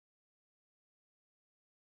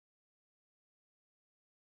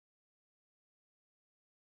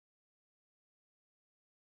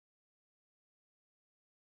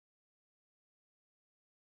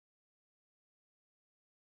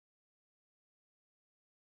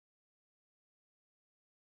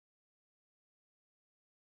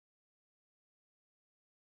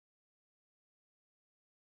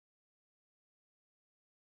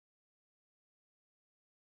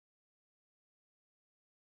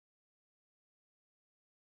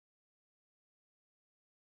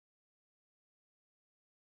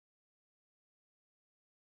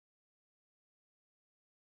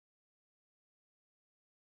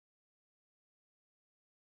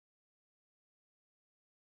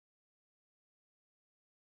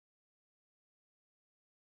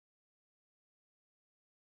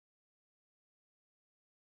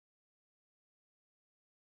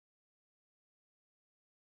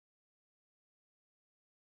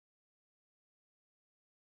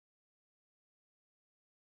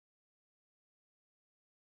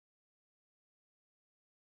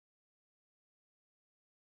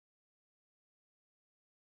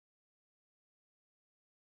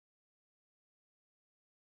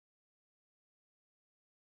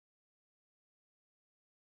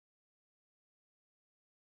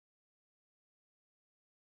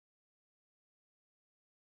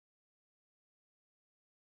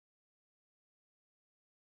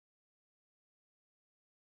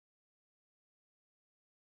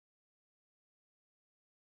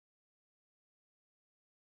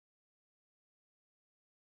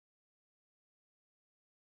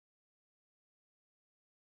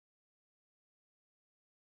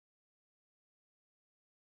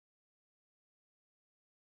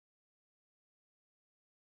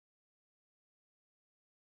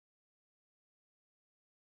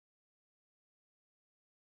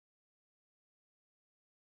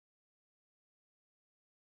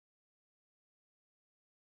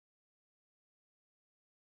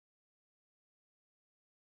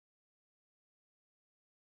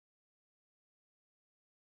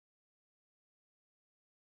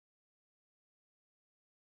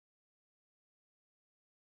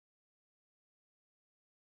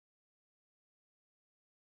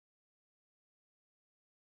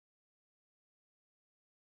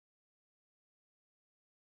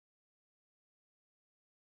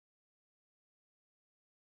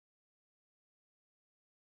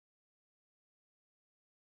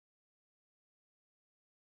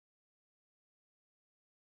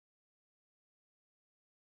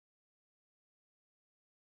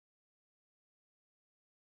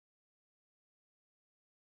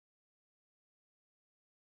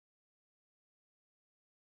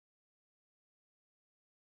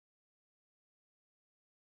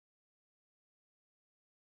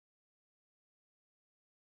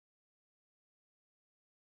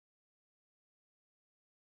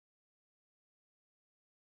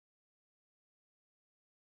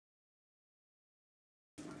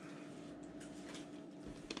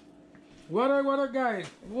What up, guys?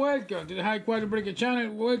 Welcome to the High Quality Breaker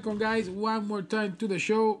channel. Welcome, guys, one more time to the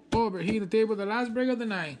show. Over here, the table, the last break of the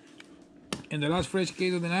night. And the last fresh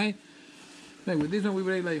case of the night. Like with this one, we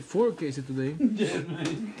break like 4 cases today. Yeah,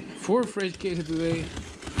 man. 4 fresh cases today.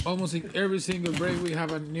 Almost in every single break, we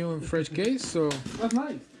have a new and fresh case. So That's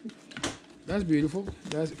nice. that's beautiful.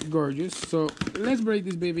 That's gorgeous. So let's break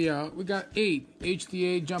this baby out. We got 8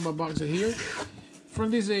 HTA jumbo boxes here.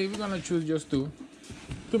 From this 8, we're gonna choose just 2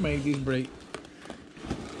 to make this break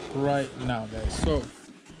right now, guys. So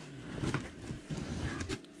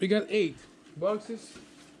we got 8 boxes.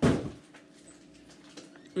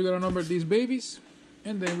 We're gonna number these babies,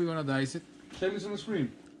 and then we're gonna dice it. Checklist on the screen.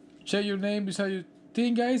 Check your name beside your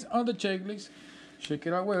thing, guys, on the checklist. Check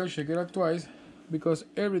it out well, check it out twice, because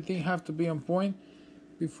everything have to be on point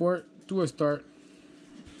before to start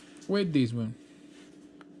with this one.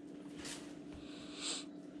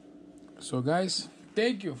 So, guys,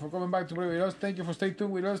 thank you for coming back to play with us. Thank you for staying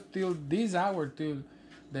tuned with us till this hour, till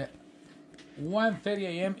the 1:30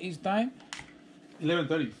 a.m. East time.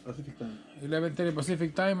 11:30 Pacific time. 11:30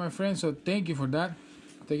 Pacific time, my friends. So thank you for that.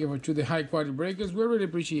 Thank you for choosing the High Quality Breakers. We really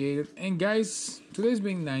appreciate it. And guys, today's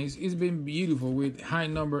been nice. It's been beautiful with high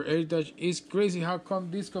number heritage. It's crazy how come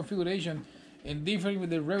this configuration and different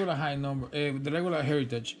with the regular high number, with the regular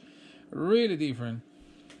heritage. Really different.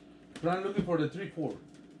 But I'm looking for the 3-4.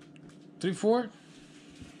 3-4.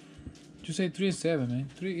 You say 3-7, man.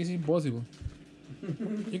 3 is impossible.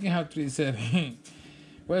 You can have 3-7.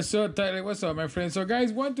 What's up, Tyler? What's up, my friend? So,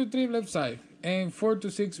 guys, 1 to 3 left side and 4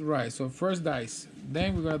 to 6 right. So, first dice.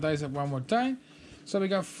 Then we're gonna dice it one more time. So we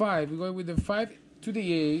got 5. We're going with the 5 to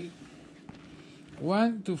the 8.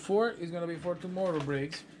 1 to 4 is gonna be for tomorrow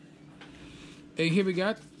breaks. And here we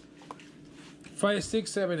got 5,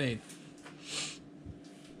 6, 7, 8.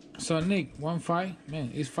 So Nick, 1, 5.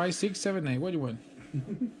 Man, it's 5, 6, 7, 8. What do you want?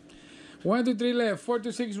 1 to 3 left, 4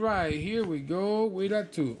 to 6 right. Here we go with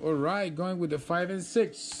that 2. All right, going with the 5 and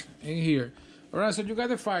 6 in here. All right, so you got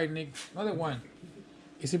the 5, Nick, not the 1.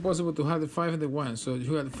 It's impossible to have the 5 and the 1. So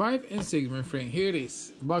you got the 5 and 6, my friend. Here it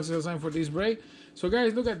is. Boxes assigned for this break. So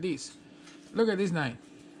guys, look at this. Look at this night.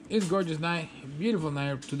 It's gorgeous night. Beautiful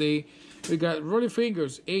night today. We got Rolling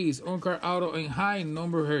Fingers, Ace, on-card auto, and high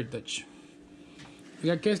number heritage. We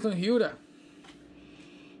got Keston Huda.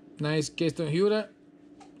 Nice Keston Huda.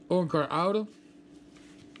 On-card auto.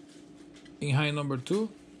 In high number 2.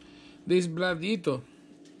 This Bladito.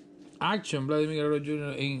 Action. Vladimir Guerrero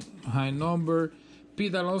Jr. in high number.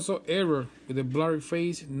 Pete Alonso error with a blurry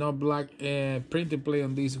face. No black printed play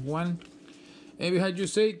on this one. And we had you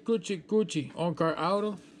say Cucci on-card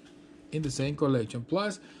auto in the same collection.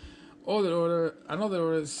 Plus another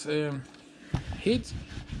hits.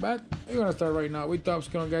 But we're gonna start right now with TOPPS,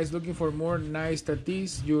 guys. Looking for more nice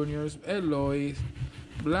Tatis Juniors, Eloy,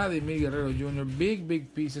 Vladimir Guerrero Jr.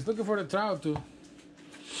 Big pieces. Looking for the Trout too.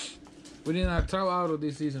 We need a Trout auto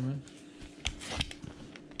this season, man.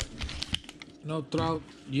 No Trout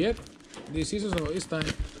yet this season, so it's time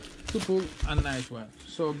to pull a nice one.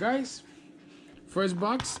 So, guys, first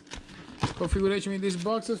box configuration in these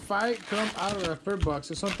boxes. 5 come out of the per box.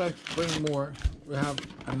 So sometimes bring more. We have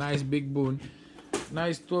a nice big boon.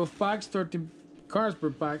 Nice 12 packs, 13 cards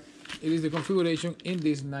per pack. It is the configuration in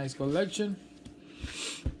this nice collection.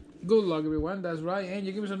 Good luck, everyone. That's right. And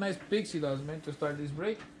you give me some nice pixie dots, man, to start this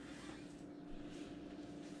break.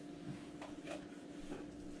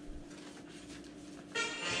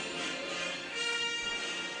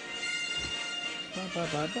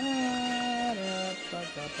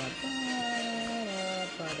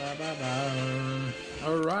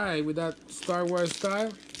 All right, with that Star Wars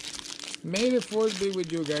style. May the force be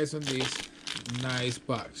with you guys on this nice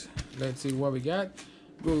box. Let's see what we got.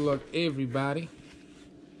 Good luck, everybody.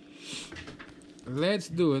 Let's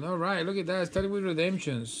do it. All right, look at that. Starting with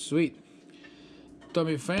redemption. Sweet.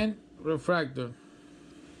 Tommy Fan, refractor.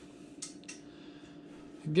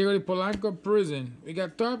 Gregory Polanco, prison. We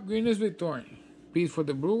got top Greeners Victoria. Peace for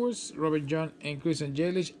the Brewers, Robert John and Christian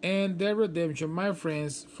Yelich, and the redemption, my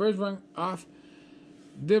friends. First one off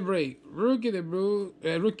the break. Rookie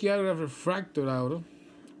autograph refractor auto.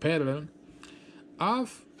 Peddler.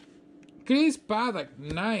 Off Chris Paddock.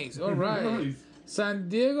 Nice. All right. Nice. San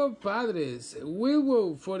Diego Padres.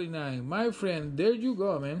 Wilwow 49. My friend, there you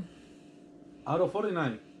go, man. Out of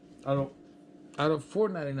 49. Out of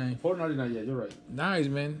 499. 499, yeah, you're right. Nice,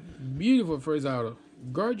 man. Beautiful first auto.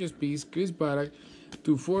 Gorgeous piece. Chris Paddock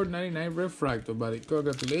to 499 refractor, buddy.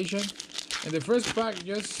 Congratulations. And the first pack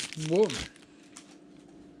just boom.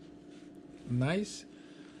 Nice.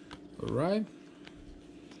 All right.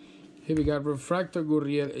 Here we got refractor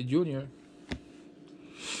Gurriel Jr.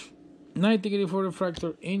 1984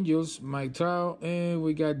 refractor Angels, Mike Trout, and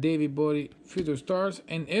we got David Bodie, Future Stars,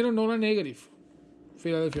 and Aaron Nola negative.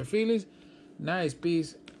 Philadelphia Phillies, nice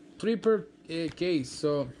piece, 3 per case.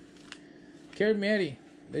 So, Kerry Mary,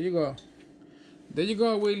 there you go. There you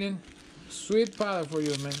go, William. Sweet product for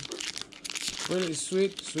you, man. Really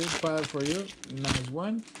sweet product for you. Nice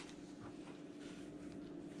one.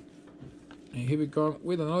 And here we come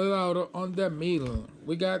with another auto on the middle.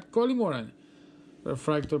 We got Colin Moran,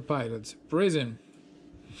 Refractor Pirates, Prison.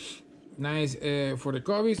 Nice for the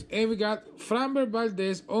Cubbies. And we got Framber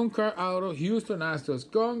Valdez on car auto, Houston Astros.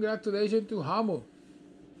 Congratulations to Hamo.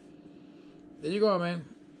 There you go, man.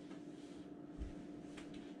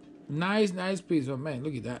 Nice piece. Oh, man,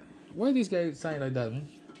 look at that. Why this guy sign like that, man?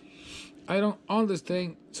 I don't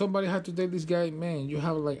understand. Somebody had to tell this guy, man, you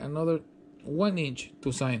have like another 1 inch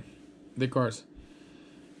to sign the cards.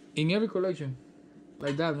 In every collection.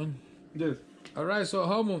 Like that, man. Yes. Alright, so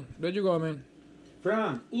Homo, there you go, man.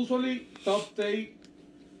 Fran, usually top day,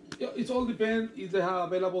 it all depends if they have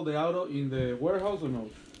available the auto in the warehouse or not.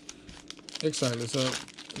 Exactly. So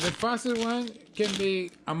the fastest one can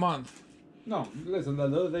be a month. No, listen, the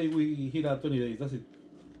other day we hit at 20 days, that's it.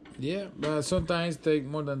 Yeah, but sometimes take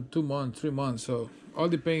more than 2 months, 3 months. So all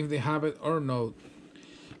depends if they have it or not.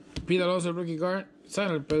 Peter Alonso rookie card,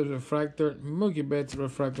 Samuel Perez refractor, Mookie Betts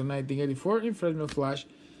refractor 1984 in Fresno Flash,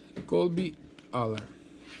 Colby Aller.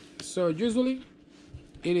 So usually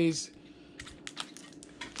it is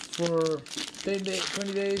for 10 days,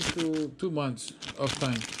 20 days to 2 months of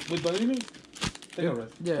time. With Panini, take a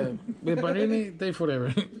rest. Yeah, with Panini, take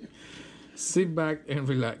forever. Sit back and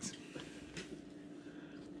relax.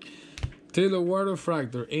 Taylor Ward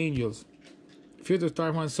refractor, Angels. Future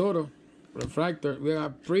Star Juan Soto refractor. We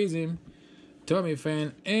got Prism, Tommy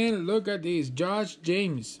Fan, and look at this, Josh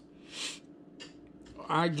James.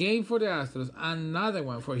 A game for the Astros, another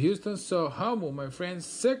one for Houston. So Homo, my friend,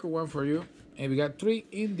 second one for you, and we got 3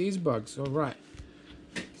 in this box. All right.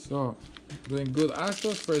 So doing good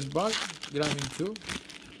Astros, first box, grabbing 2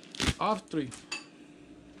 off 3.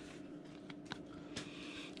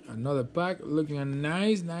 Another pack, looking a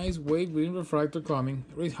nice Wade Green refractor coming.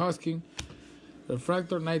 Reese Hosking,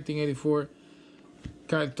 refractor 1984.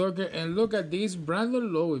 Kyle Tucker, and look at this,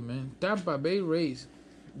 Brandon Lowe, man. Tampa Bay Rays.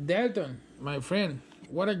 Dalton, my friend,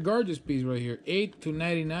 what a gorgeous piece right here.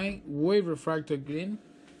 8/99, Wade refractor green.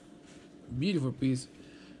 Beautiful piece.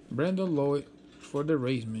 Brandon Lowe for the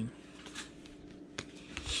Rays, man.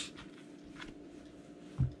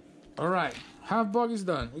 All right. Half box is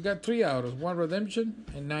done. We got 3 autos, 1 redemption,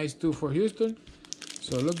 and nice 2 for Houston.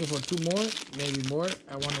 So looking for 2 more, maybe more.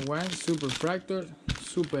 I want 1 super fractor,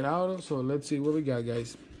 super auto. So let's see what we got,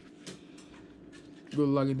 guys. Good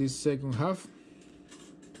luck in this second half.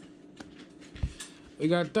 We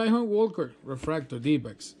got Taijuan Walker, refractor,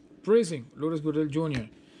 D-backs. Prison, Lourdes Gurriel Jr.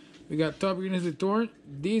 We got Top Greens Return.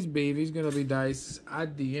 This baby is gonna be dice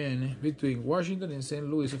at the end between Washington and St.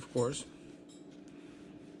 Louis, of course.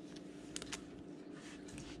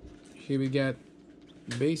 Here we got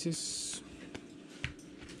bases.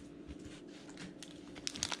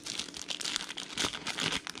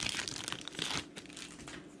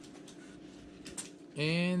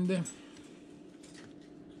 And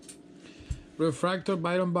refractor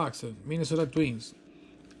Byron Buxton, Minnesota Twins.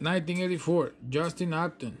 1984, Justin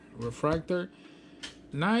Upton, refractor.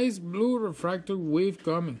 Nice blue refractor wave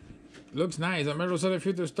coming. Looks nice. American Rosario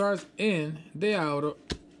Future Stars in the auto.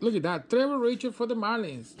 Look at that. Trevor Richard for the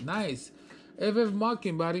Marlins. Nice. FF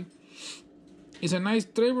Mocking, buddy. It's a nice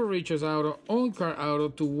Trevor Richards auto. On car auto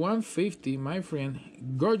to 150, my friend.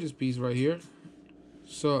 Gorgeous piece right here.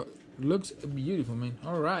 So, looks beautiful, man.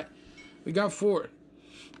 All right. We got 4.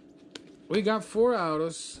 We got 4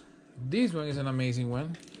 autos. This one is an amazing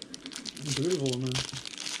one. It's a beautiful one, man.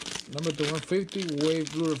 Number 2 150,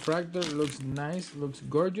 Wave Blue Refractor. Looks nice. Looks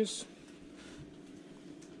gorgeous.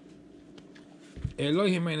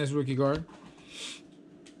 Eloy Jimenez rookie card.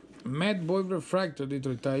 Matt Boyd refractor,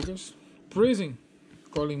 Detroit Tigers. Prison,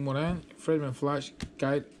 Colin Moran, Fresno Flash,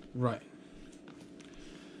 Kyle Wright.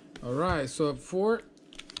 All right, so 4.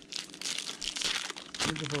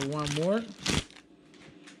 Looking for 1 more.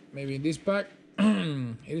 Maybe in this pack.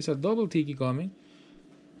 It is a double tiki coming.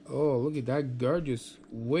 Oh, look at that gorgeous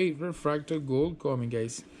Wave refractor gold coming,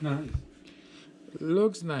 guys. Nice.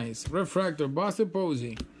 Looks nice. Refractor, Boston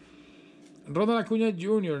Posey. Ronald Acuña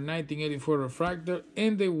Jr., 1984 refractor,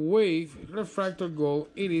 and the Wave refractor gold.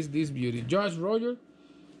 It is this beauty. Josh Roger,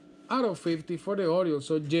 out of 50 for the Orioles.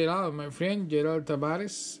 So Gerald, my friend, Gerald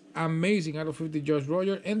Tavares, amazing out of 50 Josh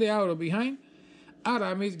Roger, and the auto behind,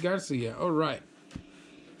 Aramis Garcia. All right,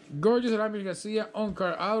 gorgeous Aramis Garcia on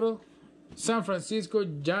car auto. San Francisco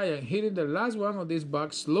Giant hitting the last one of this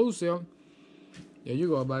box. Slow sale. There you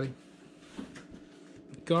go, buddy.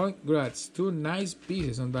 Congrats. 2 nice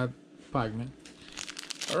pieces on that pack, man.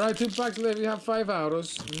 Alright, 2 packs left. We have 5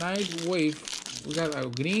 autos. Nice wave. We got a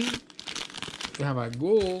green. We have a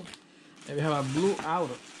gold. And we have a blue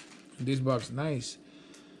auto. In this box. Nice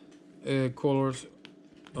colors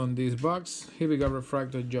on this box. Here we got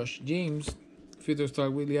refractor Josh James. Future star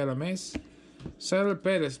Willie Adams. Cyril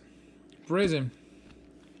Perez. Prism.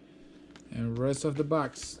 And rest of the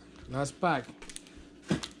box. Last pack.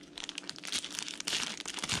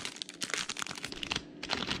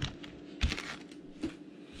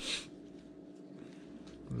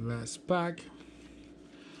 Last pack.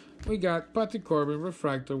 We got Patrick Corbin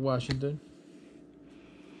refractor Washington.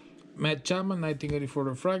 Matt Chapman 1984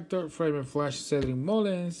 refractor. Frame Flash Cedric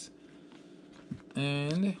Mullins.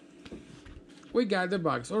 And we got the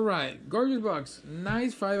box. Alright, gorgeous box.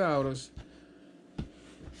 Nice 5 autos.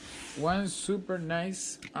 One super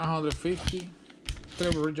nice 150.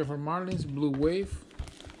 Trevor Richard for Marlins. Blue Wave.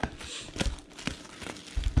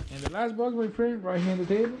 And the last box, my friend, right here on the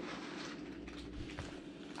table.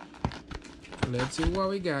 Let's see what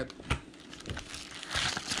we got.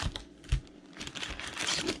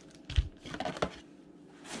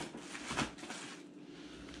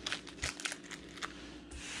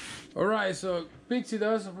 Alright, so Pixie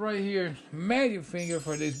Dust right here. Magic finger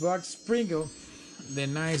for this box. Sprinkle the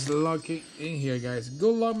nice lucky in here, guys.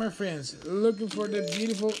 Good luck, my friends. Looking for the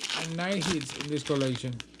beautiful and nice hits in this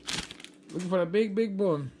collection. Looking for a big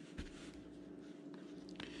boom.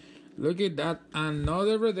 Look at that.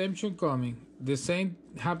 Another redemption coming. The same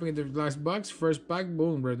happened in the last box. First pack,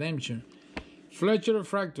 boom, redemption. Fletcher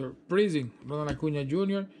refractor, Prison, Ronald Acuna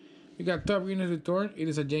Jr. We got top unit return. It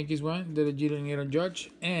is a Yankees one. The legitimate Aaron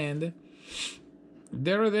Judge. And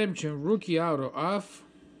the redemption rookie auto of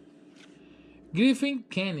Griffin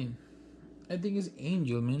Canning. I think it's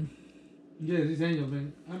Angel, man. Yes, it's Angel,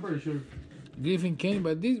 man. I'm pretty sure. Griffin Canning,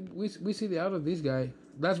 but this we see the auto of this guy.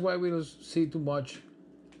 That's why we don't see too much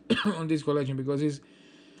on this collection, because it's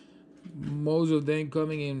most of them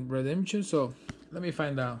coming in redemption. So let me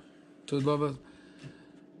find out. To Bubba.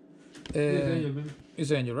 It's Angel, man.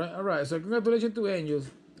 It's Angel, right? Alright, so congratulations to Angels.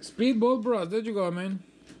 Speedball Bros. There you go, man.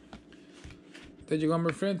 There you go,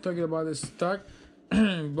 my friend. Talking about the stock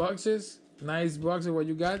boxes. Nice boxes, what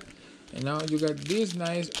you got. And now you got this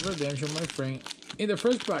nice redemption, my friend, in the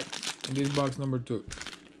first pack. In this box number 2.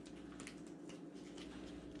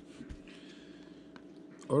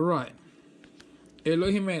 Alright.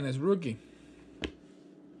 Eloy Jimenez, rookie.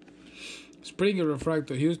 Springer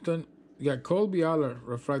refractor, Houston. You got Colby Aller,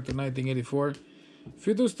 refractor, 1984.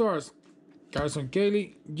 Future stars, Carson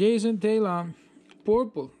Kelly, Jason Taylor,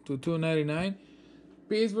 purple to 299.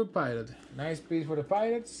 Pittsburgh Pirates. Nice piece for the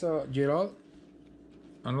Pirates. So Gerald,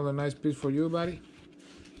 another nice piece for you, buddy.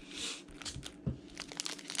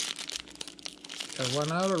 Got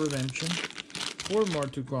 1 out of redemption. 4 more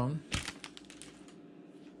to come.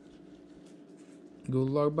 Good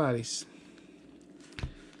luck, buddies.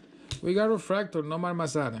 We got refractor, Nomar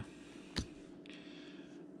Mazara.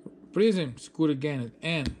 Prism, Scooter Gannett.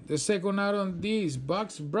 And the second out on this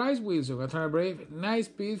box, Bryce Wilson, Atlanta Brave. Nice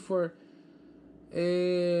piece for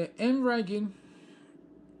M ranking.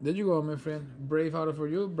 There you go, my friend. Brave auto for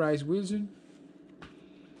you, Bryce Wilson.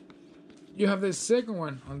 You have the second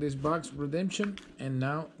one on this box, redemption. And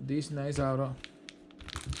now this nice auto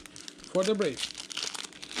for the Brave.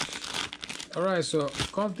 Alright, so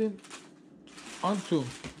counting on 2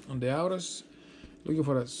 on the autos. Looking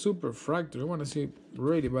for a super fractor. I want to see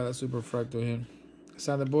really bad a super fractor here.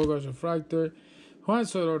 Sander Bogarts refractor. Juan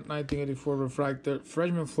Soto 1984 refractor.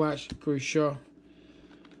 Freshman Flash Chris Shaw.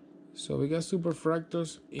 So we got super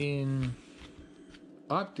fractors in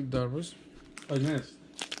optic dormers. Finesse.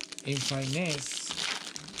 In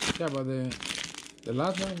finesse. Yeah, but the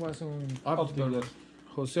last one was on optic dormers.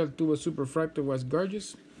 Jose Altuve super fractor was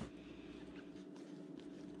gorgeous.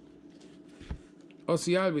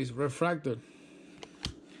 Ozzy Alvis refractor.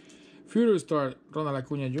 Future star Ronald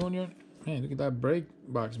Acuna Jr. Man, look at that break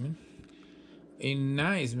box, man. A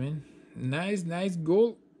nice, man. Nice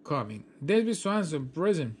gold coming. Desby Swanson,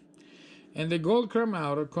 Prism. And the gold crumb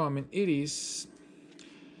auto coming. It is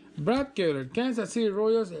Brad Keller, Kansas City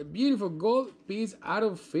Royals. A beautiful gold piece out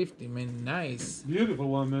of 50, man. Nice. Beautiful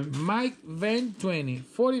one, man. Mike Van 20.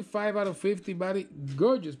 45 out of 50, buddy.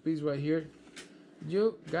 Gorgeous piece right here.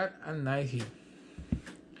 You got a nice hit.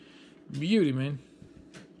 Beauty, man.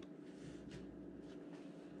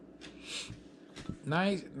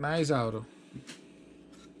 Nice auto.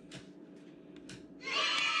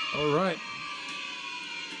 All right.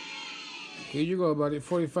 Here you go, buddy.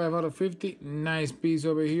 45 out of 50. Nice piece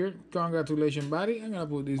over here. Congratulations, buddy. I'm gonna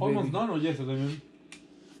put this Almost baby. none yesterday, man.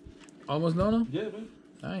 Almost no? Yeah, man.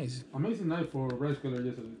 Nice. Amazing night for Rice Killer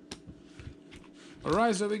yesterday.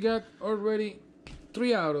 Alright, so we got already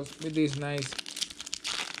 3 autos with this nice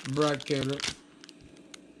Brad Keller.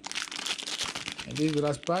 And this is the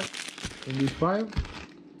last pack in this pile.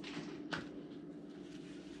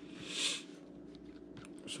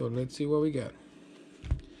 So let's see what we got.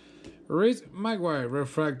 Rhys Maguire,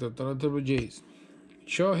 Refractor, Toronto Blue Jays.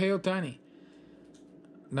 Shohei Ohtani.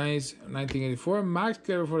 Nice 1984. Max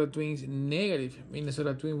Kepler for the Twins, negative.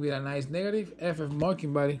 Minnesota Twins with a nice negative. FF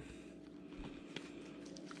Mocking, buddy.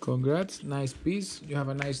 Congrats, nice piece. You have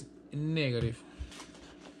a nice negative.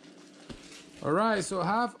 Alright, so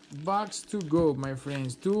half box to go, my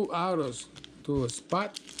friends. 2 autos to a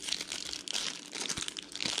spot.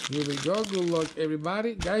 Here we go. Good luck,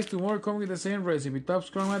 everybody. Guys, tomorrow come with the same recipe. Top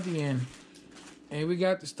scrum at the end. And we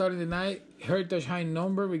got, starting the night, Heritage High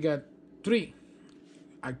number. We got 3.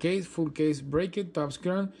 A case, full case, break it, top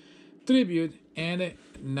scrum, tribute, and a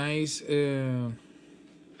nice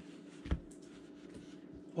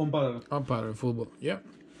on-pattern football. Yep.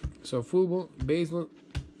 So football, baseball,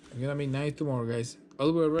 gonna be nice tomorrow, guys.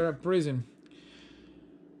 Albert Herrera Prison.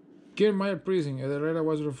 Kiermaier Prison. Herrera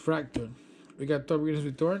was refractor. We got Top Greens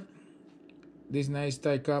Return. This nice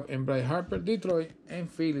tie cup and Bryce Harper, Detroit, and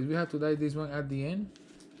Phillies. We have to die this one at the end.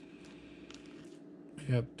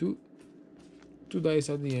 We have two dice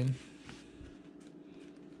at the end.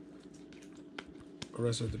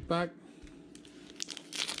 Rest of the pack.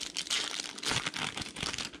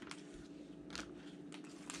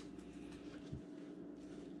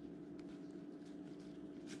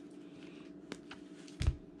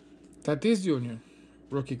 Tatis Jr.,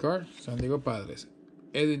 rookie card, San Diego Padres.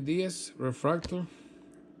 Edwin Diaz, refractor.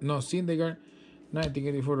 No, Syndergaard,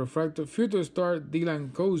 1984 refractor. Future star,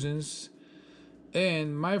 Dylan Cousins.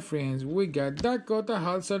 And my friends, we got Dakota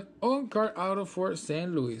Hudson on card auto for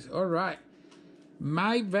St. Louis. All right.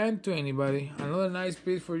 Mike Van to anybody. Another nice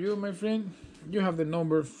piece for you, my friend. You have the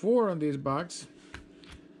number 4 on this box.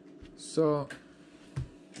 So,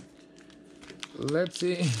 let's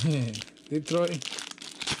see. Detroit.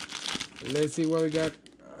 Let's see what we got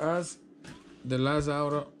as the last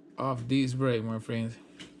auto of this break, my friends.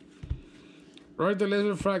 Roberto Les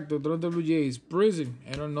Refractor, Toronto Blue Jays, Prison,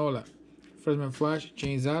 Aaron Nola. Freshman Flash,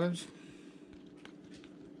 James Adams.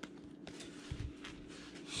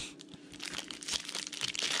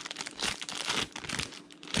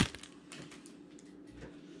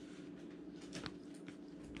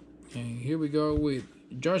 And here we go with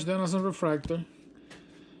Josh Donaldson Refractor.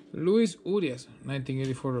 Luis Urias,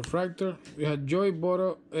 1984 Refractor. We had Joey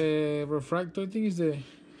Boto Refractor. I think it's the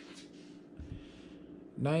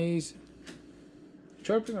nice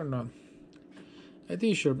chirping or not. I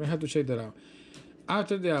think it's chirping. I have to check that out.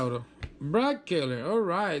 After the auto, Brad Keller. All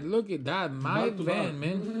right, look at that. My van,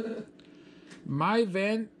 man. My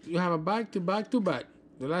van. You have a back to back to back.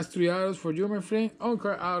 The last 3 autos for you, my friend. On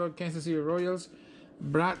card auto, Kansas City Royals,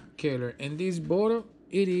 Brad Keller. And this Boto,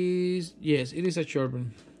 it is, yes, it is a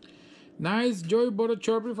chirping. Nice Joey Boto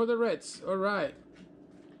chirping for the Reds. All right.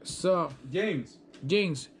 So, James.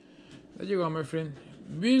 There you go, my friend.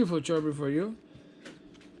 Beautiful chirping for you.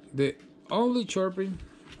 The only chirping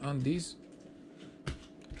on this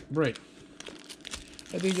break.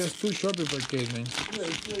 I think just 2 chirping per case, man. Yeah,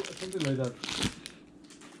 something like that.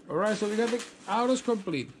 All right, so we got the autos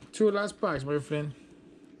complete. 2 last packs, my friend.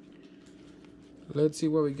 Let's see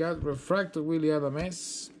what we got. Refractor Willie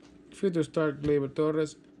Adames. Future star Gleyber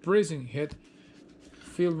Torres. Prison hit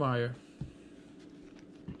Phil Meyer.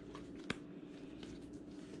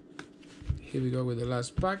 Here we go with the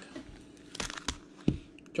last pack.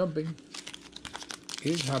 Jumping.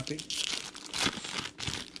 He's happy.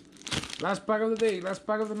 Last pack of the day, last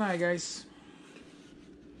pack of the night, guys.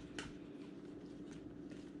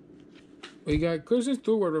 We got Kristen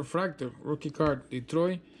Stewart Refractor, rookie card,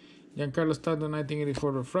 Detroit. Giancarlo Stanton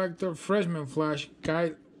 1984 Refractor. Freshman Flash,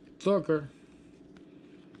 Kyle Tucker.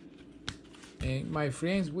 And my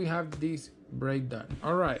friends, we have this break done.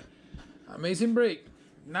 All right, amazing break.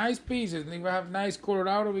 Nice pieces. We have nice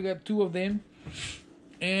Colorado. We got 2 of them.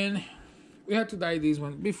 And we have to die this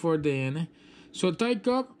one before the end. So Ty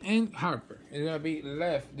Cobb and Harper. It's gonna be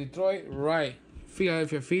left Detroit, right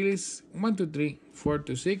Philadelphia Phillies. 1, 2, 3, 4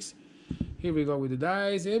 to 6. Here we go with the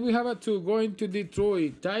dice. And we have a 2 going to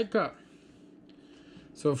Detroit. Ty Cobb.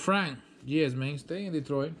 So Frank, yes man, stay in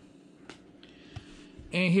Detroit.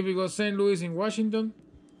 And here we go, St. Louis in Washington.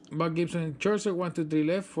 Buck Gibson and Churchill, 1, 2, 3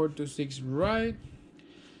 left, 4 to 6 right.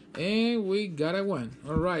 And we got a one.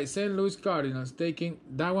 All right, St. Louis Cardinals taking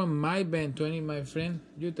that one. My band 20, my friend.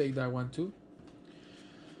 You take that one too.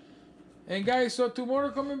 And guys, so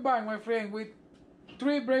tomorrow coming back, my friend, with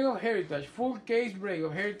 3 break of Heritage, full case break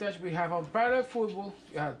of Heritage. We have unparalleled football.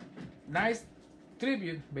 We have nice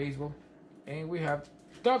tribute baseball, and we have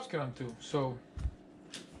TOPPS too. So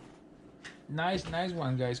nice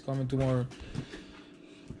one, guys, coming tomorrow.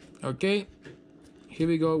 Okay, here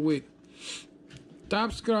we go with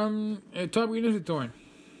TOPPS top winners return.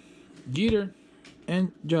 Jeter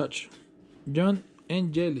and Judge, John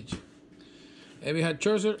and Yelich. And we had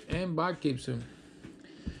Scherzer and Bob Gibson.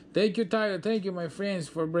 Thank you, Tyler. Thank you, my friends,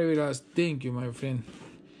 for braving us. Thank you, my friend.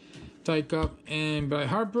 Ty Cobb and Bryce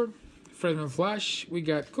Harper. Freshman Flash. We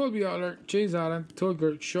got Colby Aller, Chase Allen,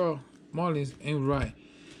 Tucker, Shaw, Mullins, and Wright.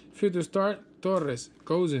 Future start: Torres,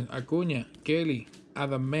 Cousins, Acuna, Kelly,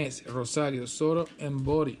 Adames, Rosario, Soto, and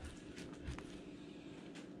Bodie.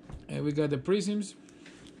 And we got the Prisms: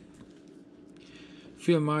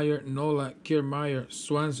 Phil Meyer, Nola, Kiermaier,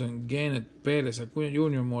 Swanson, Gannett, Perez, Acuna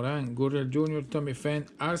Jr., Moran, Gurriel Jr., Tommy Pham,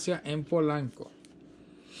 Arcia, and Polanco.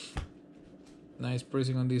 Nice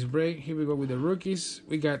pricing on this break. Here we go with the rookies.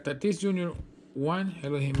 We got Tatis Jr. 1,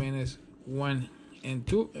 Eloy Jimenez 1 and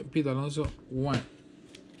 2, and Pete Alonso 1.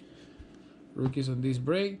 Rookies on this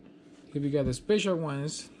break. Here we got the special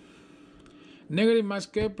ones. Negative Max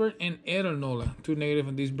Kepler and Aaron Nola. 2 negative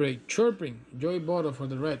on this break. Chirping, Joey Votto for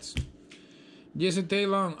the Reds. Jason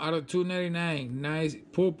Taylor out of 299. Nice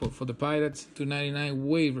purple for the Pirates. 299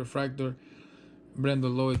 wave refractor.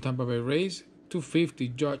 Brendan Lloyd, Tampa Bay Rays. 250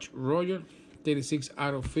 Judge Roger. 36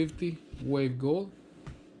 out of 50 wave gold.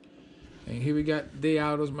 And here we got the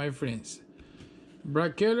autos, my friends.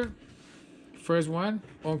 Brad Keller, first one,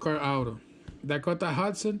 on-card auto. Dakota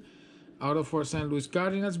Hudson, auto for St. Louis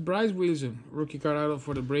Cardinals. Bryce Wilson, rookie card auto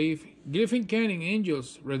for the Brave. Griffin Canning,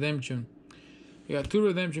 Angels, redemption. We got 2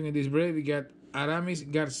 redemption in this break. We got Aramis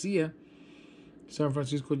Garcia, San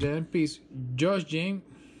Francisco Giant piece. Josh James,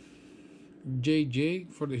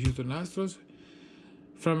 JJ for the Houston Astros.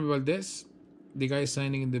 Framber Valdez, the guy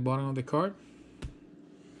signing in the bottom of the card.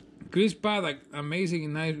 Chris Paddock, amazing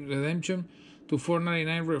and nice redemption to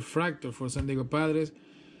 499 refractor for San Diego Padres.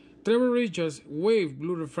 Trevor Richards, wave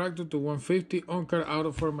blue refractor to 150 on card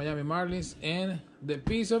auto for Miami Marlins. And the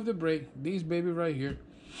piece of the break, this baby right here,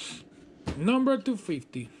 number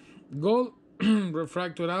 250, gold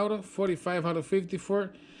refractor auto, 45 out of 50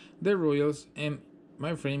 for the Royals. And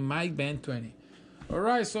my friend Mike Band 20. All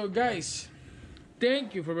right, so guys,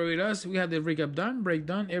 thank you for being with us. We have the recap done, break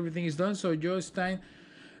done, everything is done. So just time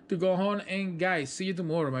to go home. And guys, see you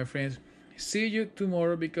tomorrow, my friends. See you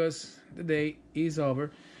tomorrow because the day is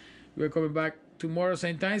over. We're coming back tomorrow,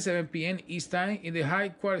 same time, 7 p.m. East time, in the High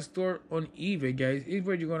Quad store on eBay, guys. It's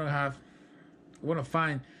where you're gonna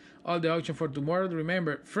find all the auction for tomorrow.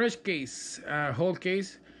 Remember, fresh case, whole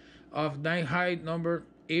case of 9 high number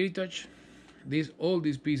 80 touch. All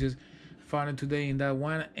these pieces found today in that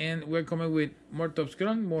one, and we're coming with more TOPPS,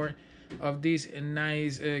 more of this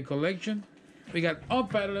nice collection. We got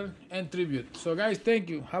unparalleled and tribute. So guys, thank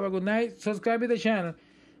you. Have a good night. Subscribe to the channel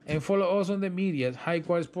and follow us on the media, High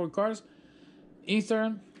Quality Sport Cars,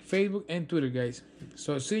 Instagram, Facebook, and Twitter, guys.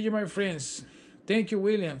 So see you, my friends. Thank you,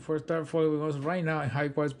 William, for start following us right now at High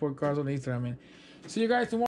Quality Sport Cars on Instagram, man. See you guys tomorrow.